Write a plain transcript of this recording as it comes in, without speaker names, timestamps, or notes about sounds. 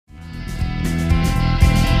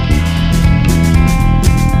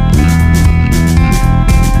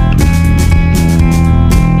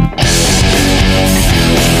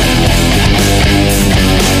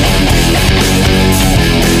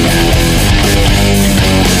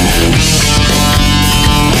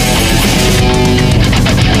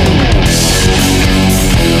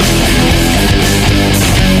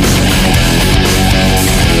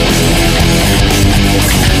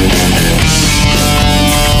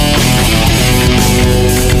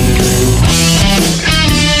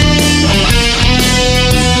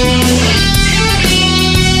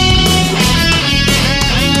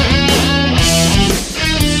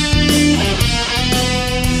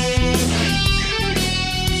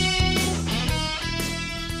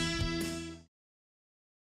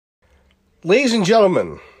Ladies and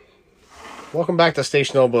gentlemen, welcome back to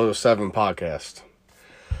Station 007 podcast.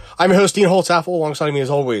 I'm your host, Dean Holtz-Apfel. Alongside me, as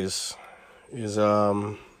always, is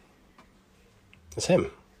him.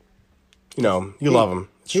 You know, you love him.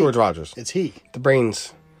 It's George Rogers. It's he. The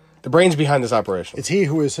brains behind this operation. It's he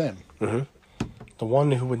who is him. Mm-hmm. The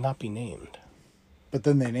one who would not be named. But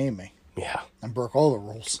then they named me. Yeah. And broke all the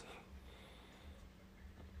rules.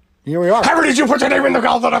 Here we are. Ever did you put your name in the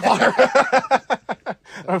gauntlet of fire?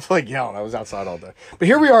 I was like yelling. I was outside all day. But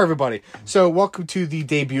here we are, everybody. So welcome to the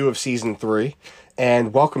debut of Season 3.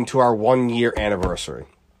 And welcome to our 1-year anniversary.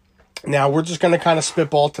 Now, we're just going to kind of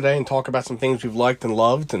spitball today and talk about some things we've liked and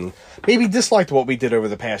loved and maybe disliked what we did over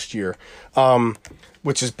the past year.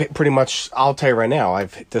 Which is pretty much, I'll tell you right now,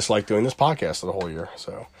 I've disliked doing this podcast the whole year.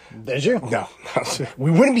 So Did you? No.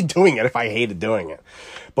 We wouldn't be doing it if I hated doing it.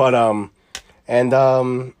 But,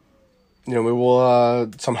 you know, we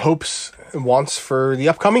will, some hopes and wants for the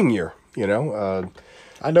upcoming year, you know.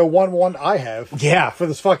 I know one I have. Yeah. For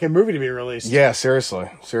this fucking movie to be released. Yeah,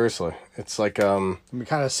 seriously. It's like, I've been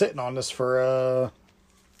kind of sitting on this for,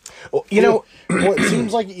 well, you know, what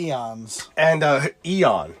seems like eons. and,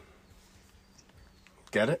 Eon.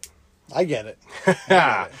 Get it? I get it.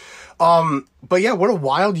 But yeah, what a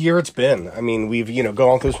wild year it's been. I mean, we've, you know,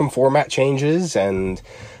 gone through some format changes and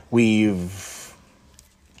we've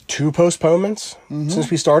 2 postponements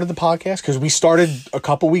since we started the podcast, because we started a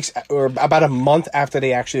couple weeks or about a month after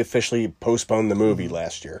they actually officially postponed the movie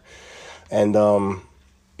last year. And,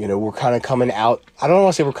 you know, we're kind of coming out. I don't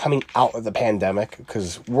want to say we're coming out of the pandemic,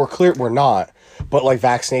 because we're not. But like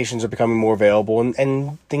vaccinations are becoming more available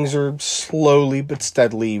and things are slowly but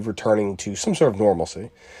steadily returning to some sort of normalcy.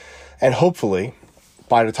 And hopefully,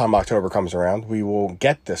 by the time October comes around, we will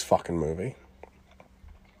get this fucking movie.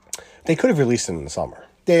 They could have released it in the summer.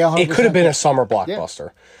 It could have been a summer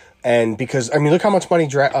blockbuster. Yeah. And because, I mean, look how much money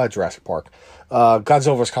Jurassic Park,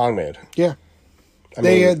 Godzilla vs. Kong made. Yeah.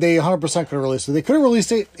 They 100% could have released it. They could have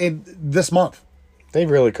released it in this month. They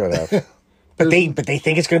really could have. But they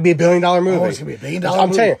think it's going to be $1 billion movie. Oh, it's going to be $1 billion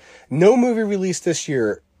I'm telling you, no movie released this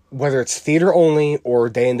year, whether it's theater only or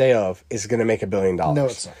day and day of, is going to make $1 billion. No,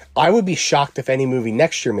 it's not. I would be shocked if any movie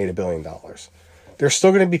next year made $1 billion. There's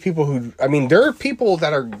still going to be people who, I mean, there are people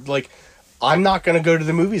that are like, I'm not going to go to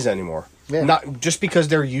the movies anymore. Yeah. Not just because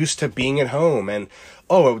they're used to being at home and,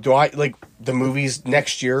 oh, do I like the movies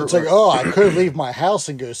next year? It's like, oh, I could leave my house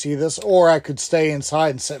and go see this, or I could stay inside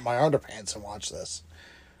and sit in my underpants and watch this.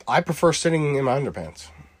 I prefer sitting in my underpants.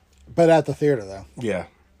 But at the theater, though. Yeah.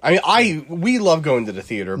 I mean, we love going to the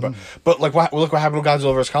theater, but like, look what happened with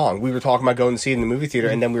Godzilla vs. Kong. We were talking about going to see it in the movie theater,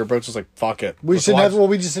 and then we were both just like, fuck it. We didn't have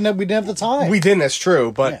the time. We didn't, that's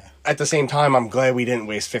true, but at the same time, I'm glad we didn't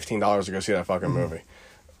waste $15 to go see that fucking movie.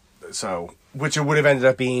 So, which it would have ended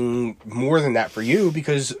up being more than that for you,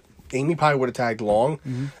 because Amy probably would have tagged along,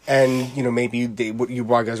 and, you know, maybe you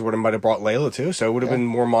guys might have brought Layla too, so it would have been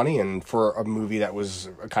more money, and for a movie that was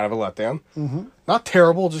kind of a letdown. Not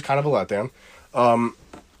terrible, just kind of a letdown.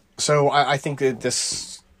 So I think that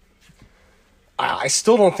this, I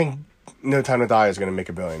still don't think No Time to Die is going to make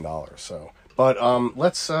 $1 billion. So, but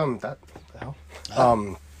let's bring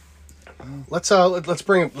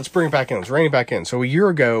it back in. Let's rein it back in. So a year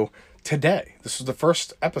ago today, this was the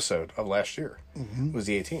first episode of last year. It was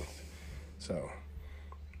the 18th. So,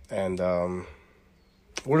 and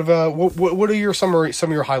what are some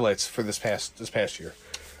of your highlights for this past year?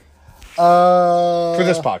 For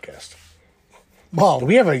this podcast. Well,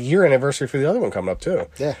 we have a year anniversary for the other one coming up too.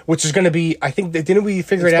 Yeah, which is going to be, I think, didn't we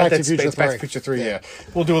figure it out? That's Back to Future 3. Yeah,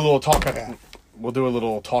 we'll do a little talk. We'll do a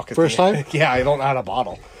little talk at first time. Yeah, I don't know how to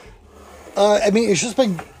bottle. I mean, it's just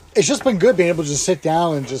been good being able to just sit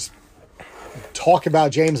down and just talk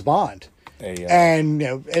about James Bond, and you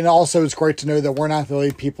know, and also it's great to know that we're not the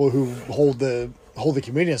only people who hold the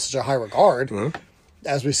community in such a high regard.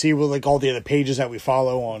 As we see with like all the other pages that we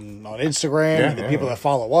follow on Instagram, and the people that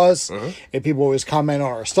follow us, and people always comment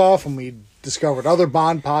on our stuff, and we discovered other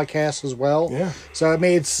Bond podcasts as well. Yeah. So I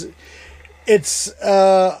mean, it's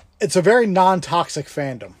a very non-toxic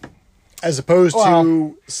fandom, as opposed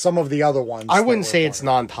to some of the other ones. I wouldn't say it's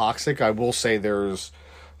non-toxic. I will say there's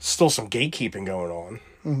still some gatekeeping going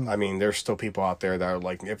on. I mean, there's still people out there that are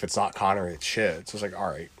like, if it's not Connery, it's shit. It's just like, all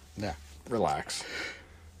right, relax.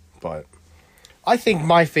 But I think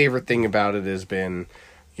my favorite thing about it has been,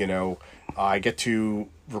 you know, I get to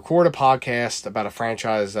record a podcast about a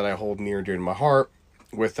franchise that I hold near and dear to my heart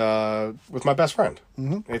with my best friend.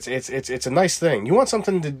 It's a nice thing. You want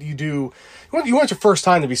something that you do. You want your first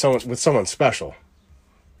time to be with someone special.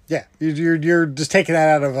 Yeah, you're just taking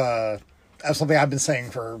that out of something I've been saying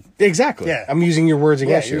for exactly. Yeah, I'm using your words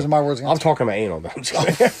against you. Using my words against I'm talking about anal. I'm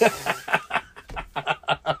just kidding.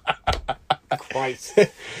 Christ.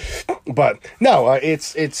 But no,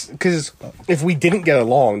 it's because if we didn't get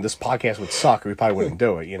along, this podcast would suck. We probably wouldn't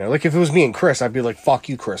do it. You know, like if it was me and Chris, I'd be like, "Fuck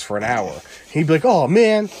you, Chris," for an hour. He'd be like, "Oh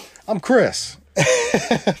man, I'm Chris."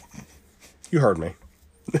 You heard me.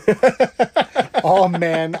 Oh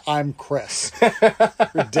man, I'm Chris.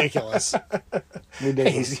 Ridiculous.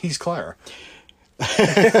 Hey, he's Claire.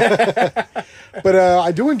 But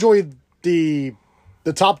I do enjoy the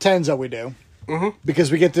top 10s that we do.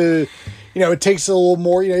 Because we get to, it takes a little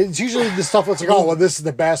more. It's usually the stuff that's like, oh, well, this is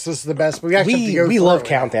the best, But we actually have to go we love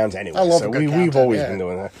countdowns anyway. I love so a good we've countdown, always been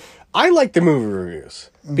doing that. I like the movie reviews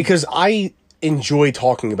because I enjoy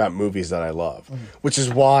talking about movies that I love, which is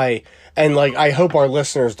why. And like, I hope our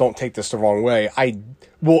listeners don't take this the wrong way. I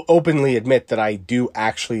will openly admit that I do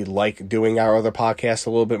actually like doing our other podcasts a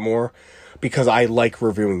little bit more because I like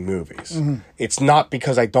reviewing movies. It's not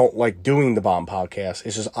because I don't like doing the Bomb podcast.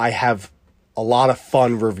 It's just I have a lot of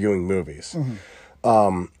fun reviewing movies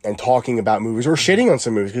and talking about movies or shitting on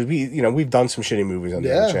some movies because we've done some shitty movies on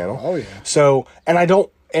the other channel. Oh yeah. So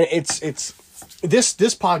it's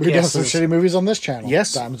this podcast. We've done some shitty movies on this channel.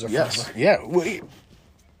 Yes. Diamonds Are Yes. Forever. Yeah.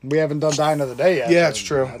 We haven't done Die Another Day yet. Yeah, it's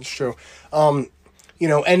true. It's true. And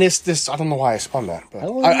it's this. I don't know why I spun that,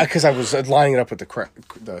 but because I was lining it up with the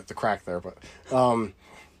crack there, but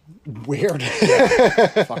weird.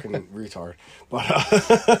 Fucking retard. But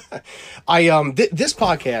this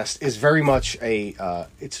podcast is very much a.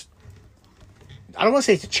 It's. I don't want to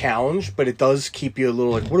say it's a challenge, but it does keep you a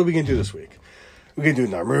little like, what are we gonna do this week? We're gonna do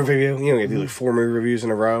another movie review. We're gonna do like 4 movie reviews in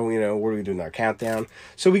a row. What are we gonna do in our countdown?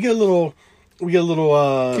 So we get a little. Keep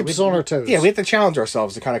us on our toes. Yeah, we have to challenge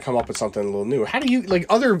ourselves to kind of come up with something a little new. How do you you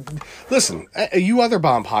other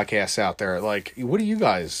Bomb podcasts out there, like, what do you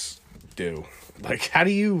guys do? Like, how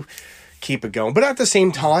do you keep it going? But at the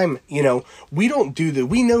same time, we don't do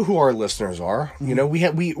we know who our listeners are.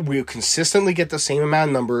 We consistently get the same amount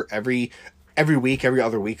of number every week, every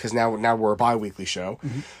other week, because now we're a bi-weekly show.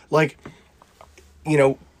 Like,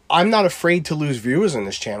 I'm not afraid to lose viewers on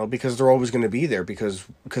this channel because they're always going to be there because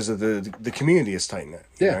of the community is tight knit.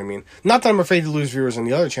 You know what I mean? Not that I'm afraid to lose viewers on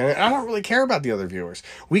the other channel. I don't really care about the other viewers.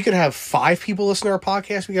 We could have 5 people listen to our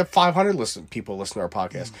podcast. We have 500 people listen to our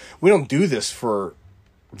podcast. We don't do this for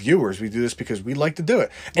viewers. We do this because we like to do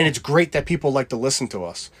it. And it's great that people like to listen to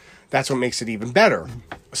us. That's what makes it even better.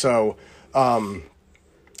 So, I'm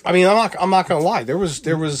not going to lie. There was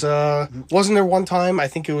wasn't there one time, I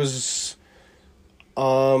think it was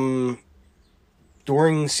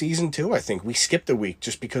during season 2, I think we skipped a week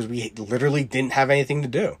just because we literally didn't have anything to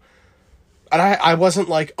do. And I wasn't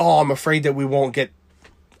like, oh, I'm afraid that we won't get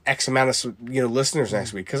X amount of listeners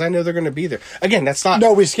next week because I know they're going to be there. Again, that's not.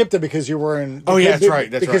 No, we skipped it because you were in. Oh yeah, that's right.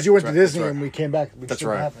 Because you went to Disney and we came back. That's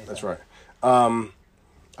right. That's right. I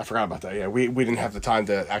forgot about that. Yeah, we didn't have the time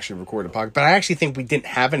to actually record a podcast, but I actually think we didn't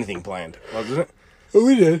have anything planned, wasn't it? Oh,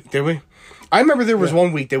 we did. Did we? I remember there was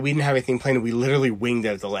one week that we didn't have anything planned and we literally winged it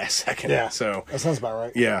at the last second. Yeah. So that sounds about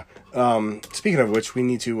right. Yeah. Speaking of which, we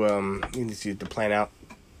need to plan out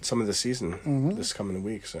some of the season this coming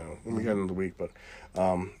week. So when we get into the week, but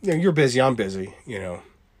you're busy, I'm busy, Yeah.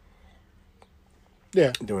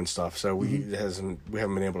 doing stuff. So we haven't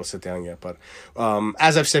been able to sit down yet. But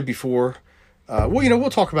as I've said before, we'll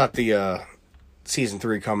talk about the season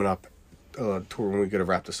 3 coming up tour when we get to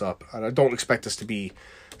wrap this up. And I don't expect this to be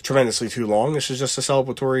tremendously too long. This is just a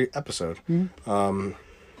celebratory episode. What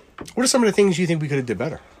are some of the things you think we could have did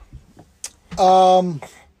better? Well,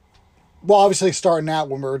 obviously starting out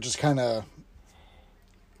when we were just kind of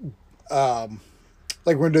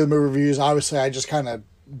like when we do the movie reviews, obviously I just kind of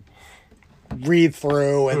read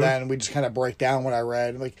through and then we just kind of break down what I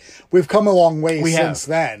read. Like we've come a long way since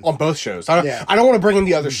then on both shows. I don't want to bring in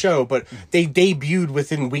the other show, but they debuted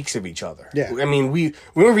within weeks of each other. Yeah. I mean, the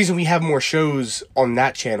only reason we have more shows on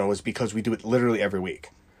that channel is because we do it literally every week.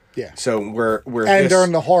 Yeah. So we're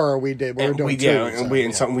during the horror we did. We were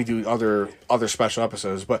doing something we do other special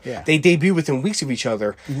episodes, but Yeah. they debut within weeks of each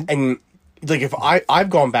other. And like if I've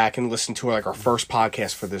gone back and listened to like our first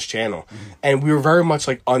podcast for this channel, and we were very much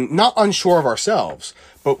like not unsure of ourselves,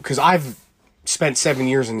 but because I've spent 7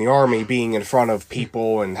 years in the Army being in front of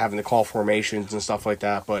people and having to call formations and stuff like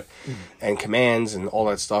that, and commands and all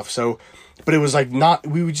that stuff. So, but it was like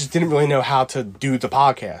we just didn't really know how to do the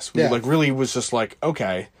podcast. We like really was just like,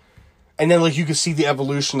 okay. And then like you could see the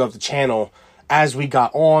evolution of the channel as we got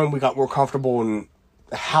on, we got more comfortable in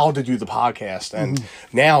how to do the podcast, and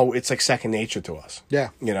now it's like second nature to us. Yeah.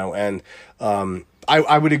 And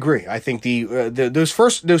I would agree. I think those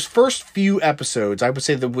first few episodes, I would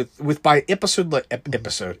say that with by episodes with an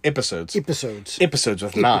I. Episodes.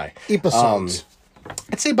 Episodes.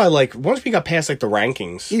 I'd say by like once we got past like the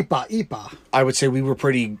rankings, IPA. I would say we were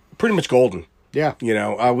pretty much golden. Yeah. You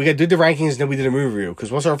know, we did the rankings and then we did a movie review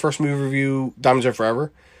because what's our first movie review? Diamonds Are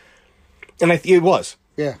Forever, and it was.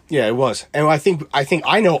 Yeah. Yeah, it was, and I think I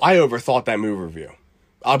overthought that movie review.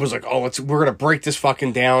 I was like, oh, we're gonna break this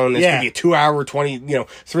fucking down. It's gonna be a 2 hour,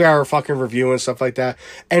 3 hour fucking review and stuff like that.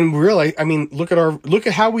 And really, I mean, look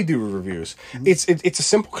at how we do reviews. Mm-hmm. It's a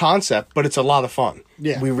simple concept, but it's a lot of fun.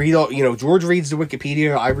 Yeah, we read all. George reads the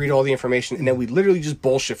Wikipedia. I read all the information, and then we literally just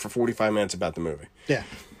bullshit for 45 minutes about the movie. Yeah,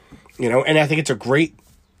 and I think it's a great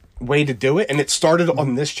way to do it, and it started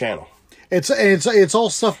on this channel. It's all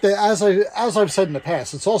stuff that, as I've said in the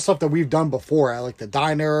past, it's all stuff that we've done before. I like the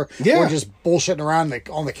diner. Yeah. We're just bullshitting around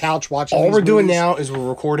on the couch watching. All we're movies. doing now is we're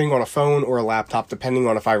recording on a phone or a laptop, depending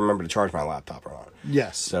on if I remember to charge my laptop or not.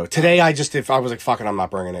 Yes. So today I was like, fuck it, I'm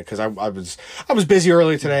not bringing it because I was busy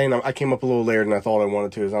earlier today and I came up a little later than I thought I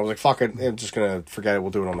wanted to. And I was like, fuck it, I'm just gonna forget it.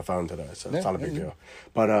 We'll do it on the phone today. So it's not a big deal.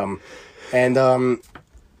 But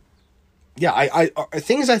yeah, I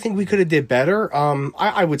things I think we could have did better.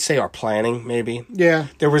 I would say our planning maybe. Yeah,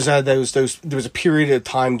 there was there was a period of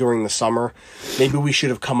time during the summer. Maybe we should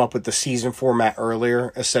have come up with the season format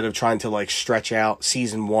earlier instead of trying to like stretch out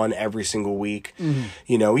season 1 every single week.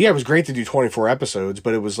 Mm-hmm. It was great to do 24 episodes,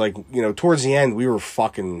 but it was like towards the end we were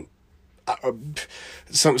fucking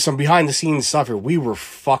some behind the scenes stuff here. We were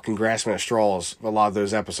fucking grasping at straws a lot of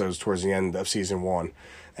those episodes towards the end of season 1.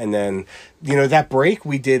 And then, that break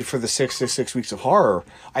we did for the 6 weeks of horror,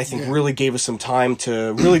 I think really gave us some time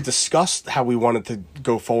to really discuss how we wanted to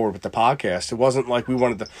go forward with the podcast. It wasn't like we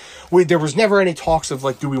wanted to, there was never any talks of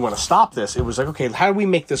like, do we want to stop this? It was like, okay, how do we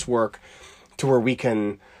make this work to where we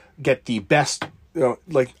can get the best,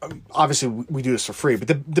 obviously we do this for free, but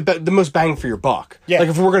the most bang for your buck. Yeah. Like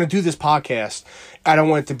if we're going to do this podcast, I don't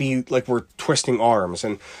want it to be like we're twisting arms.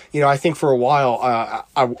 And, I think for a while, I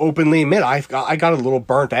openly admit I got a little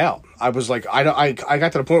burnt out. I was like, I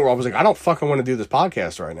got to the point where I was like, I don't fucking want to do this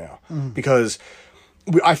podcast right now because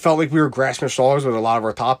I felt like we were grasping straws with a lot of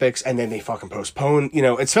our topics and then they fucking postponed,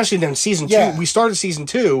 especially then season 2. We started season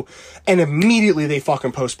 2 and immediately they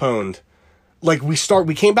fucking postponed. Like we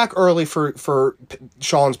came back early for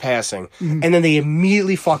Sean's passing, and then they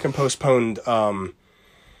immediately fucking postponed. Or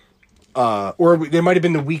there might have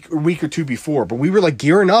been the week or two before, but we were like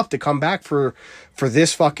gearing up to come back for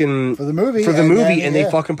this fucking for the movie, and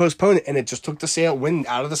they fucking postponed it, and it just took the wind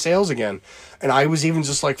out of the sails again. And I was even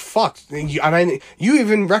just like, fuck. And you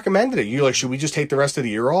even recommended it. You're like, should we just take the rest of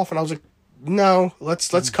the year off? And I was like, no,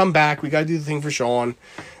 let's come back. We got to do the thing for Sean.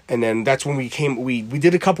 And then that's when we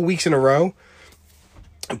did a couple weeks in a row.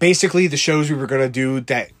 Basically, the shows we were going to do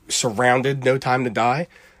that surrounded No Time to Die.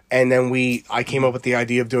 And then I came up with the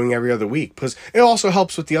idea of doing every other week. Because it also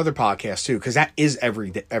helps with the other podcasts, too. Because that is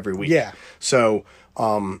every week. Yeah. So,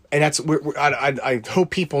 and that's... I hope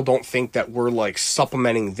people don't think that we're, like,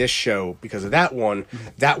 supplementing this show because of that one. Mm-hmm.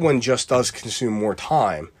 That one just does consume more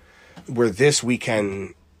time. Where this, we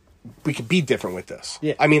can be different with this.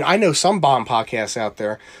 Yeah. I mean, I know some bomb podcasts out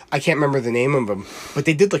there. I can't remember the name of them, but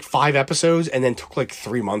they did like 5 episodes and then took like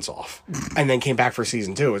 3 months off and then came back for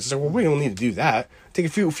season 2. It's like, well, we don't need to do that. Take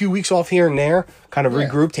a few weeks off here and there, kind of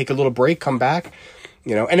regroup, take a little break, come back,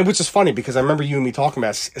 and it was just funny because I remember you and me talking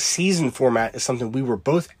about a season format is something we were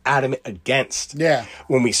both adamant against. Yeah.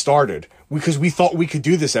 When we started because we thought we could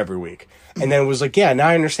do this every week. And then it was like, yeah, now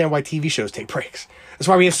I understand why TV shows take breaks. That's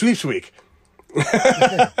why we have Sweeps Week.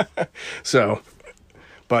 So,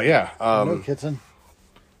 but yeah.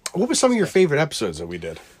 What were some of your favorite episodes that we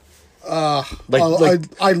did? I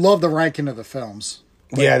love the ranking of the films.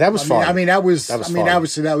 Yeah, that was fun. I mean,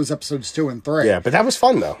 obviously that was episodes 2 and 3. Yeah, but that was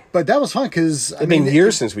fun though. But that was fun because it's been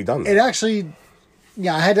years since we've done that. It actually,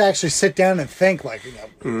 I had to actually sit down and think. Like,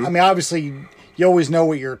 I mean, obviously, you always know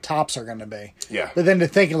what your tops are going to be. Yeah. But then to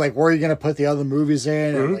think like where are you going to put the other movies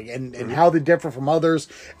in, and how they differ from others,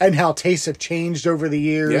 and how tastes have changed over the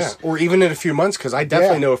years. Yeah. Or even in a few months, because I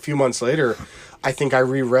definitely know a few months later, I think I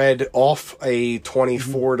reread off a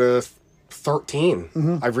 24 to 13.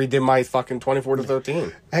 I redid my fucking 24 to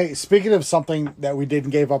 13. Hey, speaking of something that we didn't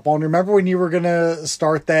give up on, remember when you were gonna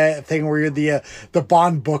start that thing where you're the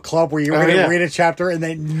Bond book club where you were gonna read a chapter and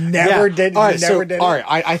they never did. All right, did. All right,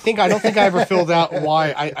 I don't think I ever filled out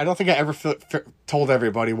why. I don't think I ever told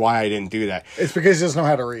everybody why I didn't do that. It's because you just know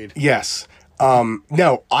how to read. Yes.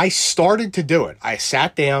 No, I started to do it. I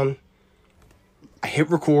sat down, I hit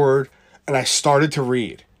record, and I started to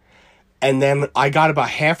read. And then I got about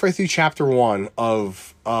halfway through chapter 1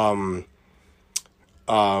 of Moonraker,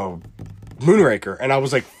 and I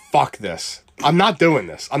was like, fuck this. I'm not doing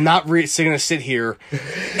this. I'm not going to sit here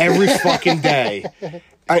every fucking day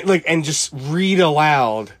and just read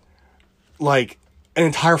aloud, like, an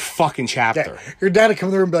entire fucking chapter. Yeah. Your dad would come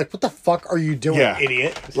in the room and be like, what the fuck are you doing,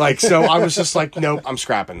 idiot? Like, so I was just like, nope, I'm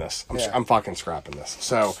scrapping this. I'm fucking scrapping this.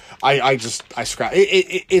 So I scrap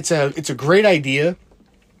it. It's a great idea,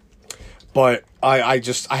 but I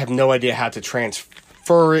have no idea how to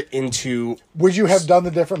transfer it into. Would you have done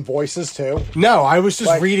the different voices too? No, I was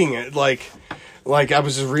just reading it like I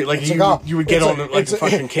was just you would get on the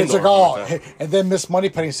fucking Kindle. It's and then Miss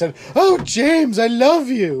Moneypenny said, "Oh, James, I love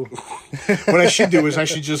you." What I should do is I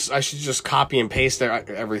should just copy and paste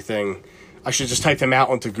everything. I should just type them out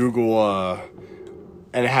onto Google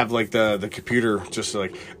and have like the computer just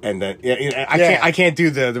like, and then I can't do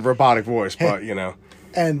the robotic voice, but you know.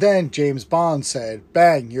 And then James Bond said,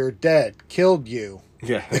 "Bang, you're dead. Killed you."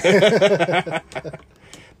 Yeah.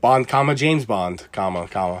 Bond, comma, James Bond, comma.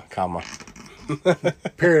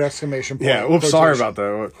 Period, exclamation point. Yeah, whoops, sorry about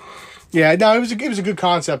that. Yeah, no, it was a good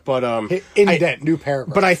concept, but indent, new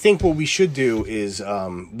paragraph. But I think what we should do is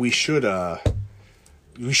we should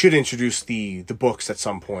introduce the books at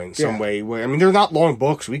some point, some way. I mean, they're not long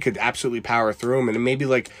books. We could absolutely power through them, and maybe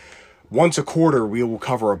like once a quarter we will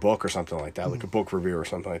cover a book or something like that, like a book review or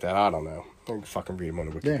something like that. I don't know. I can fucking read them on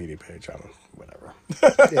the Wikipedia page. I don't, whatever.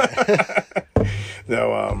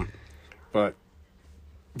 No, but.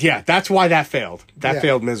 Yeah, that's why that failed. That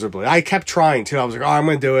failed miserably. I kept trying too. I was like, I'm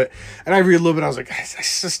going to do it. And I read a little bit. I was like, I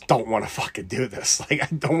just don't want to fucking do this. Like, I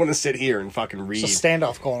don't want to sit here and fucking read. There's a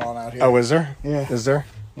standoff going on out here. Oh, is there? Yeah. Is there?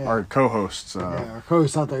 Yeah. Our co-hosts. Our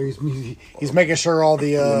co-host's out there. He's making sure all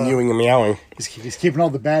the... mewing and meowing. He's keeping all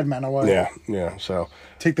the bad men away. Yeah, so...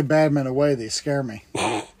 Take the bad men away. They scare me.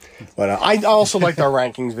 But I also liked our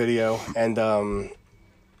rankings video. And I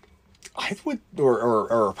would...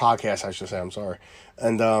 Or a podcast, I should say. I'm sorry.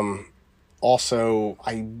 And also,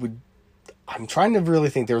 I'm trying to really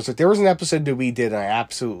think. There was an episode that we did, and I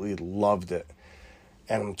absolutely loved it.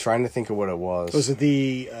 And I'm trying to think of what it was. Was it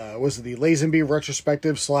the Lazenby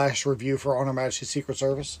retrospective / review for On Her Majesty's Secret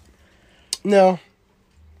Service? No.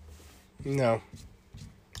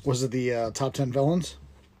 Was it the top 10 villains?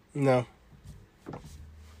 No.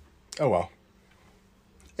 Oh well.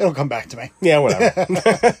 It'll come back to me. Yeah, whatever.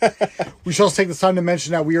 We shall take this time to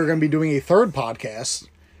mention that we are going to be doing a third podcast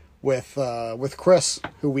with Chris,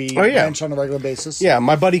 who we mention on a regular basis. Yeah,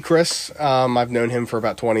 my buddy Chris. I've known him for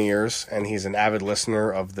about 20 years, and he's an avid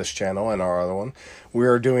listener of this channel and our other one. We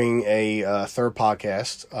are doing a third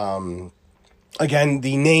podcast. Again,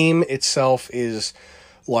 the name itself is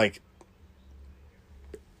like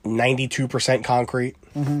 92% concrete.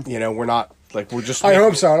 Mm-hmm. You know, we're not... Like we're just. I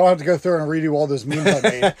hope so. I don't have to go through and redo all those memes I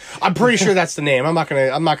made. I'm pretty sure that's the name. I'm not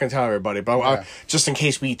gonna tell everybody, but just in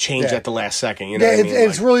case we change at the last second. You know, what I mean?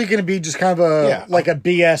 It's really going to be just kind of a like a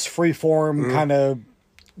BS freeform kind of.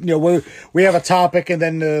 You know, we have a topic, and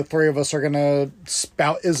then the three of us are going to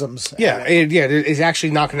spout isms. It's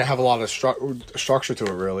actually not going to have a lot of structure to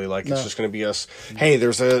it, really. Like it's just going to be us. Hey,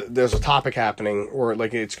 there's a topic happening, or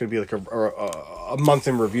like it's going to be like a month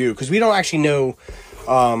in review, because we don't actually know.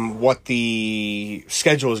 What the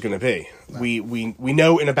schedule is going to be. No. We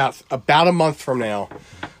know in about a month from now,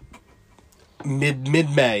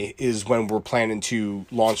 mid-May is when we're planning to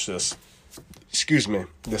launch this. Excuse me,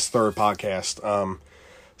 this third podcast.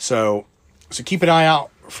 So keep an eye out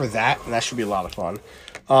for that, and that should be a lot of fun.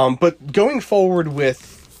 But going forward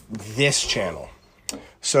with this channel,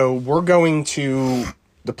 so we're going to.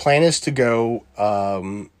 The plan is to go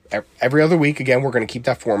every other week. Again, we're going to keep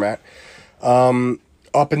that format.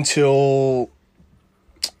 Up until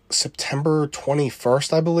September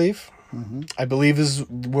 21st, I believe. Mm-hmm. I believe is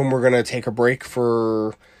when we're going to take a break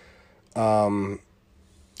for... I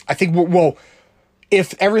think,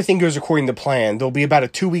 if everything goes according to plan, there'll be about a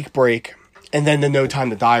 2-week break, and then the No Time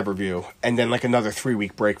to Die review, and then like another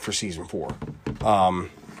 3-week break for season 4. What I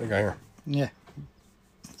got here? Yeah.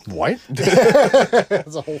 What?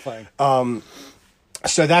 That's a whole thing.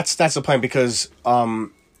 So that's the plan, because...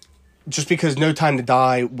 just because No Time to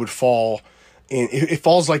Die would fall in, it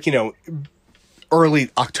falls like, you know, early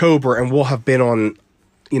October, and we'll have been on,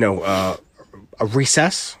 you know, a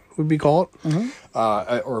recess, would we call it,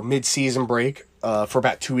 mm-hmm. Or mid-season break for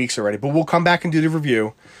about 2 weeks already. But we'll come back and do the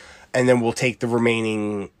review, and then we'll take the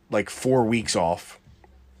remaining like 4 weeks off,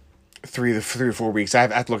 3 or 4 weeks. I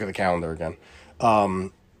have to look at the calendar again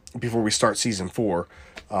before we start season 4.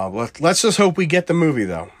 Let's just hope we get the movie,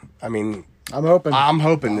 though. I mean. I'm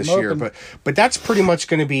hoping this year, but that's pretty much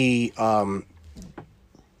going to be the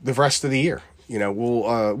rest of the year. You know,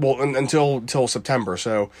 until September.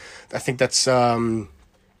 So I think that's I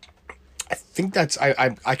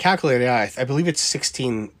calculated. I believe it's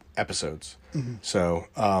 16 episodes. So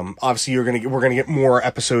obviously we're gonna get more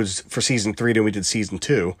episodes for season 3 than we did season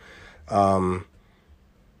 2. And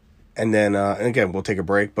then and again we'll take a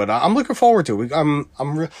break, but I'm looking forward to it. I'm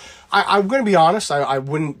going to be honest. I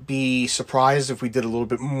wouldn't be surprised if we did a little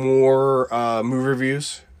bit more movie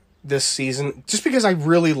reviews this season, just because I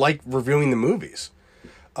really like reviewing the movies.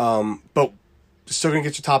 But still gonna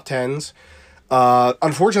get your top 10s.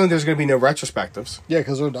 Unfortunately, there's going to be no retrospectives. Yeah,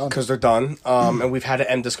 because they're done. And we've had an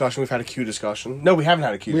M discussion. We've had a Q discussion. No, we haven't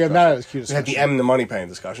had a Q discussion. We have not had a Q discussion. We had the M and the money paying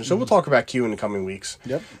discussion. So we'll talk about Q in the coming weeks.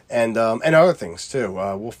 Yep. And other things, too.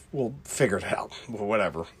 We'll figure it out.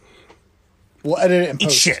 Whatever. We'll edit it and Eat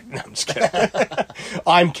post. shit. No, I'm just kidding.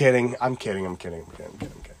 I'm kidding.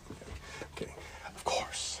 Of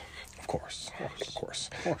course.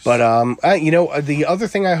 But, the other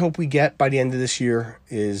thing I hope we get by the end of this year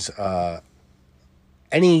is...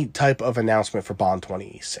 any type of announcement for Bond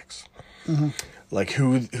 26. Like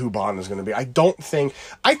who Bond is going to be. I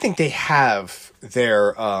think they have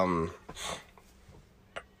their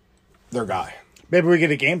guy. Maybe we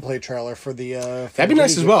get a gameplay trailer for the that'd be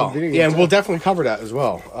nice as well. Yeah, and we'll definitely cover that as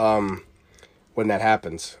well when that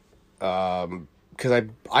happens. Because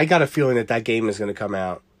I got a feeling that game is going to come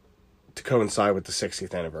out to coincide with the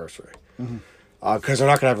 60th anniversary. Because they're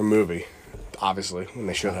not going to have a movie, obviously, when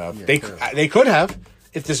they should have. Yeah, they could have.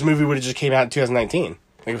 If this movie would have just came out in 2019, like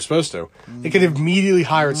it was supposed to, they could have immediately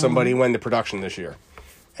hired somebody when the production this year,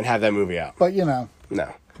 and have that movie out. But no,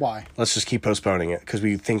 why? Let's just keep postponing it because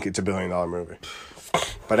we think it's $1 billion movie.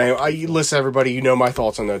 But anyway, listen, everybody. You know my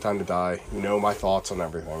thoughts on No Time to Die. You know my thoughts on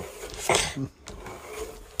everything.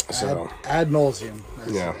 So ad nauseum,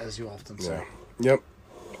 as you often say. Yeah. Yep.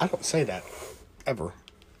 I don't say that ever.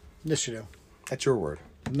 Yes, you do. That's your word.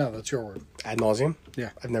 No, that's your word. Ad nauseum? Yeah.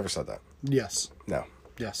 I've never said that. Yes. No.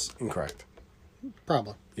 Yes. Incorrect.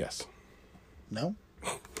 Probably. Yes. No.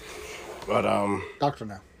 But Doctor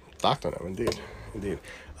No. Doctor No, indeed.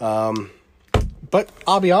 But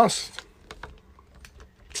I'll be honest.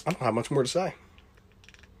 I don't have much more to say.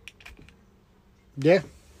 Yeah.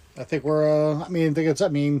 I think we're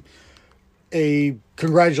a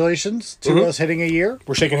congratulations to us hitting a year.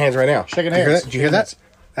 We're shaking hands right now. Shaking hands. Did you hear that?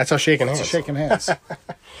 That's us shaking hands. It's shaking hands.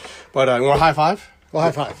 But you want a high five? Well,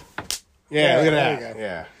 high five. Yeah, look at that.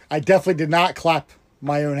 Yeah. I definitely did not clap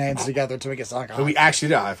my own hands together to make it sound like a high We actually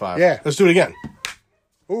did a high five. Yeah. Let's do it again.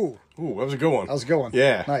 Ooh, that was a good one. that was a good one.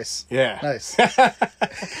 Yeah. Nice. Yeah. Nice.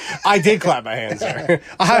 I did clap my hands there.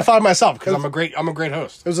 I high five myself because I'm a great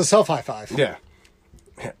host. It was a self high five. Yeah.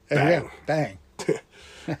 Bang. Bang.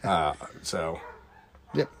 So.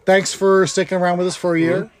 Yep. Thanks for sticking around with us for a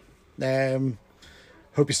year.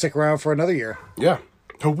 Hope you stick around for another year. Yeah.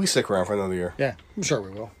 Hope we stick around for another year. Yeah, I'm sure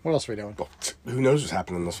we will. What else are we doing? Well, who knows what's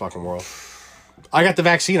happening in this fucking world? I got the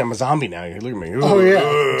vaccine. I'm a zombie now. Look at me. Oh,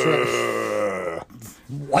 yeah.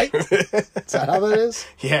 What? Is that how that is?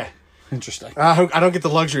 Yeah. Interesting. I don't get the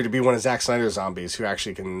luxury to be one of Zack Snyder's zombies who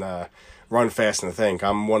actually can run fast and think.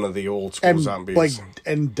 I'm one of the old school zombies.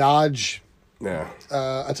 And dodge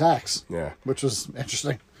attacks. Yeah. Which was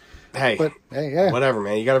interesting. Hey. But, yeah. Whatever,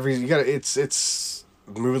 man. You gotta, it's...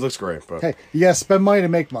 The movie looks great, but... Hey, you gotta spend money to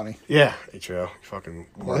make money. Yeah, HBO. You fucking...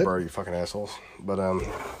 Warner, you fucking assholes. But,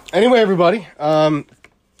 anyway, everybody, I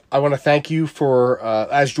want to thank you for,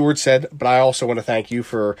 as George said, but I also want to thank you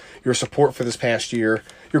for your support for this past year.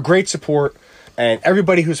 Your great support, and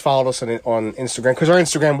everybody who's followed us on Instagram, because our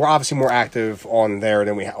Instagram, we're obviously more active on there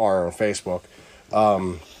than we are on Facebook.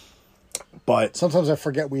 But... Sometimes I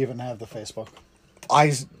forget we even have the Facebook.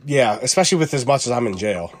 Especially with as much as I'm in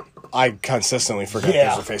jail. I consistently forget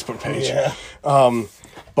there's a Facebook page. Yeah.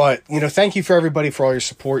 But, thank you for everybody for all your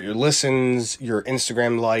support, your listens, your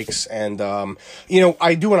Instagram likes. And, I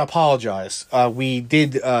do want to apologize. We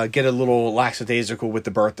did get a little lackadaisical with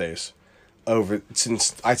the birthdays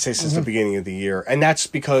since the beginning of the year. And that's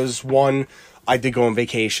because, one, I did go on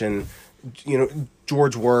vacation.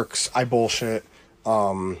 George works. I bullshit.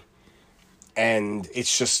 And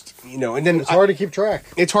it's just, and then... It's hard to keep track.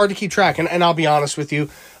 It's hard to keep track. And I'll be honest with you,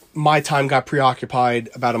 my time got preoccupied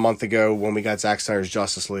about a month ago when we got Zack Snyder's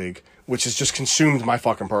Justice League, which has just consumed my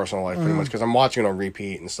fucking personal life pretty much because I'm watching it on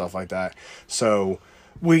repeat and stuff like that. So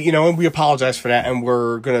we, and we apologize for that, and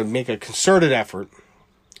we're going to make a concerted effort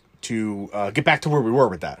to get back to where we were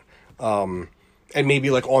with that. And maybe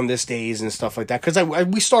like on this days and stuff like that, because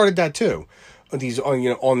we started that too,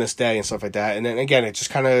 on this day and stuff like that. And then again, it just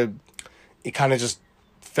kind of just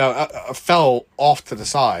fell off to the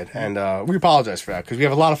side, and we apologize for that because we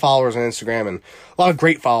have a lot of followers on Instagram and a lot of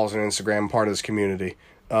great followers on Instagram, part of this community.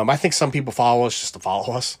 I think some people follow us just to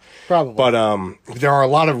follow us, probably, but there are a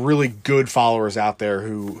lot of really good followers out there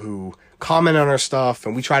who comment on our stuff,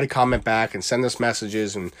 and we try to comment back and send us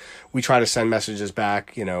messages, and we try to send messages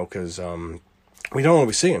back, because we don't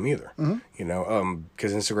always see them either,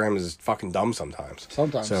 because Instagram is fucking dumb sometimes.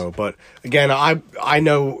 So, but again, I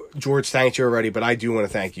know George thanked you already, but I do want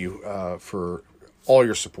to thank you for all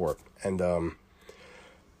your support. And,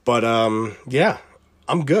 yeah,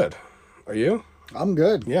 I'm good. Are you? I'm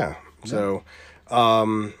good. Yeah. So,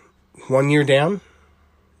 1 year down,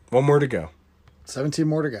 one more to go. 17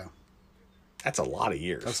 more to go. That's a lot of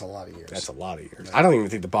years. I don't even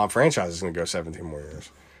think the Bomb franchise is going to go 17 more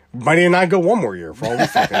years. Might even not go one more year for all we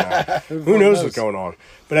fucking know. Who knows what's going on?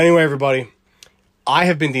 But anyway, everybody, I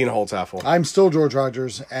have been Dean Holtzapfel. I'm still George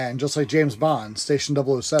Rogers, and just like James Bond, Station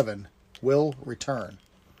 007 will return.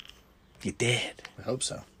 You did. I hope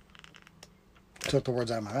so. Took the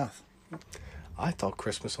words out of my mouth. I thought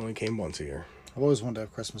Christmas only came once a year. I've always wanted to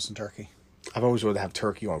have Christmas in Turkey. I've always wanted to have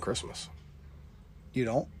turkey on Christmas. You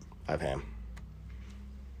don't? I have ham.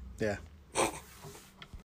 Yeah.